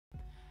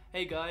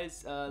Hey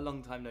guys,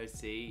 long time no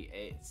see.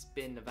 It's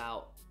been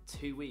about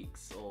 2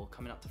 weeks or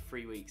coming up to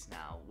 3 weeks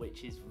now,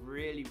 which is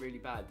really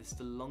bad. This is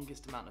the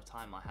longest amount of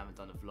time I haven't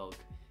done a vlog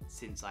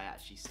since I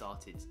actually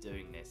started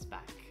doing this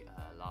back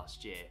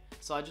last year.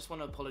 So I just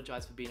want to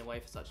apologise for being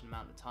away for such an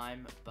amount of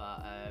time,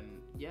 but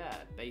yeah,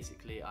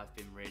 basically I've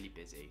been really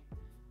busy.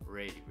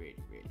 Really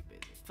busy.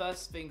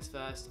 First things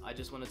first, I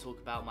just want to talk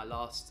about my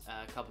last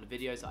couple of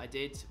videos that I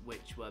did,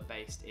 which were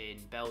based in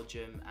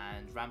Belgium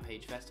and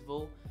Rampage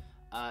Festival.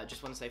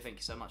 Just want to say thank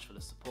you so much for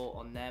the support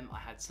on them. I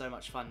had so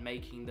much fun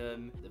making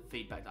them. The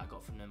feedback that I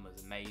got from them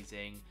was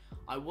amazing.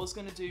 I was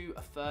going to do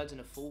a third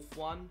and a fourth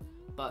one,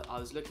 but I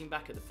was looking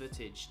back at the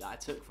footage that I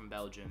took from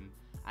Belgium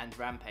and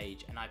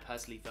Rampage, and I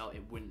personally felt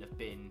it wouldn't have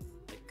been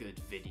a good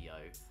video.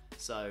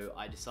 So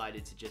I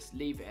decided to just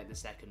leave it at the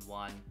second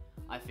one.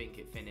 I think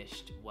it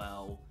finished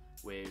well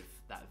with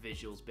that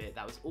visuals bit.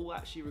 That was all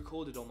actually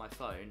recorded on my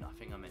phone. I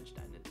think I mentioned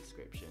that in the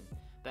description.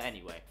 But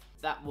anyway,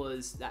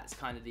 that's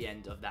kind of the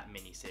end of that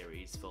mini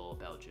series for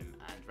Belgium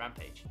and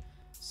Rampage.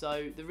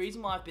 So the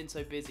reason why I've been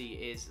so busy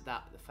is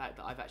the fact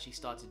that I've actually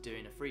started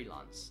doing a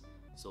freelance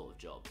sort of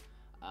job.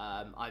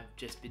 I've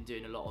just been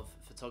doing a lot of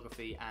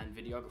photography and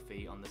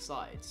videography on the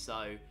side.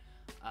 So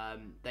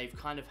they've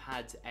kind of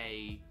had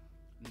a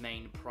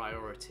main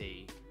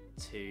priority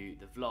to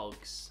the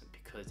vlogs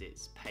because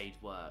it's paid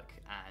work,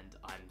 and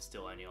I'm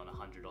still only on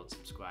 100 odd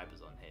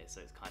subscribers on here,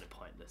 so it's kind of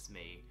pointless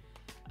me.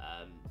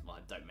 Well, I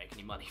don't make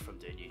any money from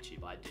doing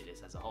YouTube, I do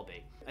this as a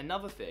hobby.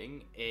 Another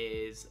thing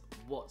is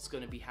what's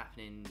going to be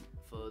happening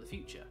for the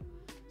future.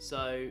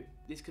 So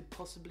this could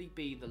possibly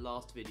be the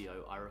last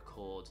video I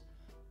record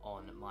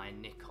on my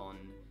Nikon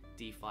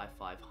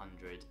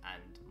D5500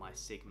 and my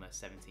Sigma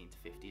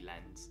 17-50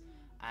 lens,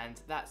 and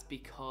that's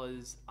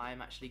because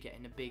I'm actually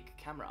getting a big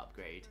camera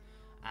upgrade,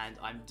 and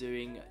I'm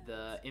doing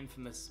the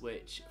infamous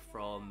switch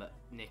from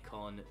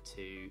Nikon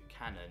to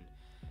Canon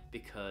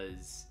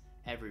because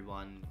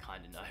everyone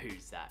kind of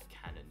knows that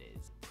Canon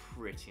is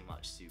pretty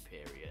much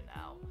superior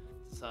now.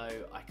 So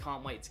I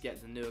can't wait to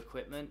get the new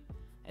equipment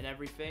and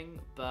everything,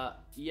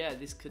 but yeah,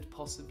 this could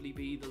possibly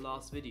be the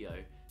last video,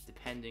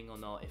 depending or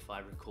not if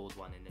I record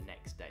one in the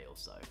next day or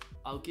so.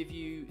 I'll give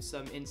you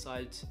some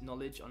inside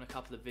knowledge on a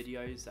couple of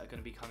videos that are going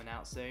to be coming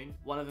out soon.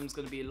 One of them is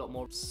going to be a lot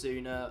more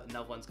sooner,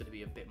 another one's going to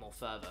be a bit more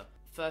further.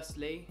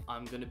 Firstly,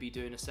 I'm going to be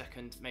doing a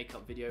second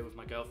makeup video with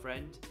my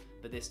girlfriend,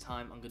 but this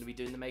time I'm going to be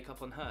doing the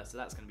makeup on her, so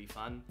that's going to be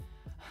fun.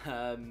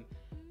 And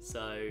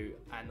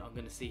I'm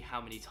going to see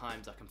how many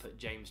times I can put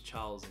James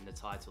Charles in the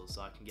title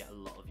so I can get a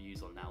lot of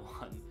views on that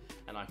one,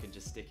 and I can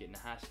just stick it in the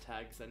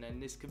hashtags, and then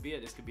this could be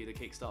it. This could be the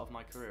kickstart of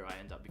my career. I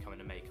end up becoming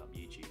a makeup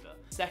YouTuber.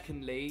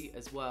 Secondly,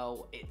 as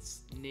well,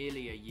 it's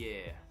nearly a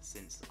year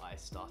since I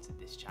started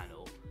this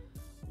channel,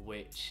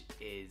 which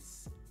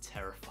is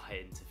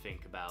terrifying to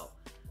think about.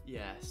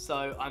 Yeah,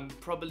 so I'm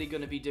probably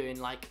going to be doing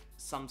like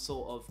some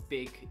sort of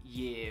big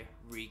year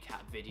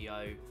recap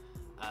video,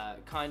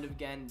 kind of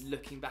again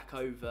looking back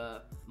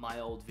over my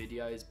old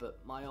videos, but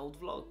my old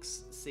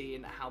vlogs,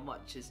 seeing how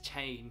much has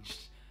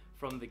changed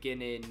from the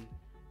beginning,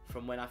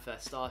 from when I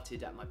first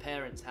started at my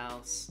parents'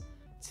 house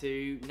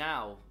to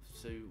now,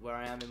 to where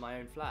I am in my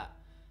own flat.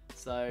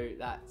 So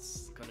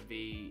that's gonna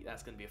be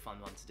a fun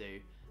one to do.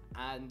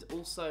 And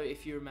also,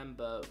 if you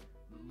remember,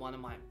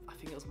 I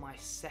think it was my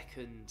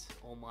second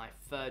or my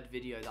third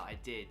video that I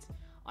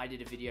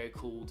did a video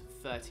called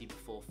 30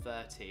 before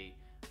 30,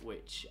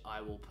 which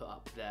I will put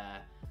up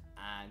there,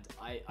 and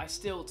I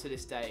still to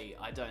this day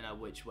I don't know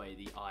which way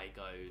the eye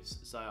goes,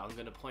 so I'm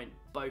going to point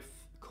both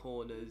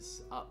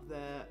corners up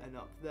there and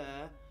up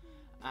there,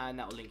 and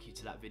that will link you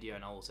to that video,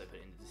 and I'll also put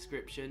it in the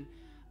description.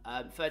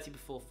 30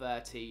 before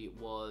 30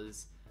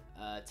 was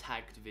a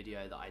tagged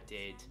video that I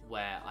did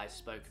where I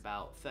spoke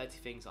about 30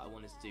 things that I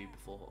wanted to do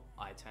before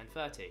I turned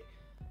 30.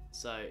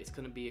 So it's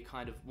going to be a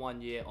kind of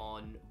 1 year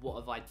on what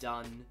have I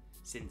done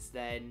since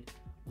then,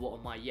 what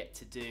am I yet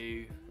to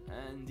do,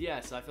 and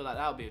yeah, so I feel like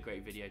that would be a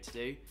great video to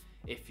do.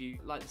 If you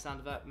like the sound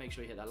of that, make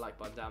sure you hit that like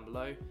button down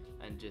below,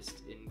 and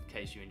just in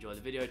case you enjoy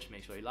the video, just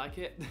make sure you like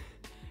it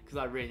because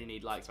I really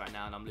need likes right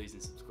now and I'm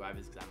losing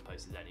subscribers because I haven't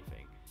posted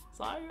anything.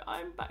 So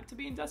I'm back to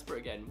being desperate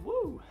again.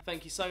 Woo!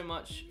 Thank you so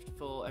much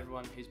for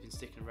everyone who's been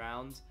sticking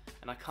around,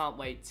 and I can't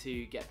wait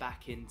to get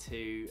back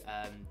into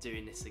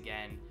doing this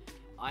again.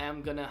 I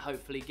am gonna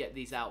hopefully get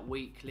these out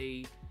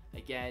weekly.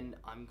 Again,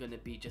 I'm gonna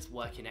be just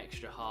working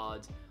extra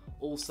hard.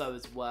 Also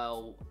as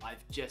well,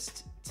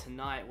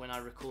 tonight when I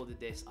recorded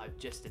this, I've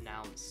just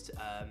announced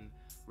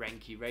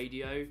Renki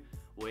Radio,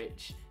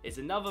 which is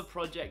another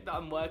project that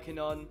I'm working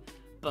on,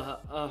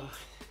 but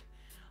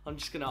I'm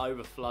just gonna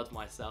overflood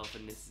myself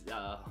in this,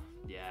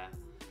 yeah.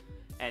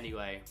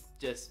 Anyway,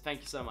 just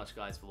thank you so much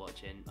guys for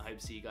watching. I hope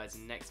to see you guys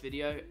in the next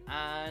video,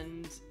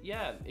 and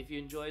yeah, if you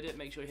enjoyed it,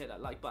 make sure you hit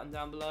that like button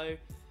down below.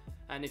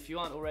 And if you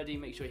aren't already,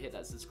 make sure you hit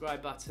that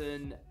subscribe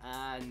button,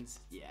 and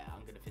yeah,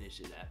 I'm gonna finish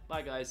it there.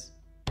 Bye guys.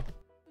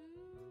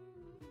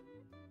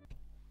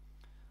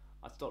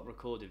 I stopped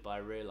recording, but I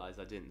realised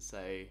I didn't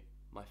say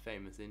my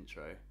famous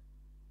intro.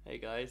 Hey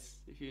guys,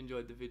 if you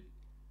enjoyed the vid...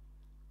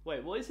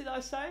 Wait, what is it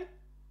I say?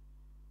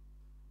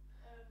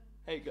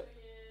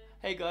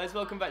 Hey guys,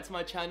 welcome back to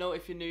my channel.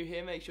 If you're new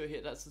here, make sure you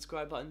hit that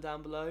subscribe button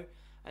down below.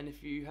 And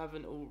if you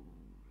haven't all...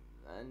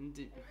 And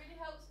it really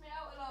helps me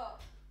out a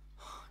lot.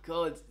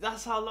 God,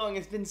 that's how long.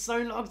 It's been so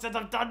long since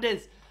I've done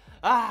this.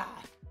 Ah!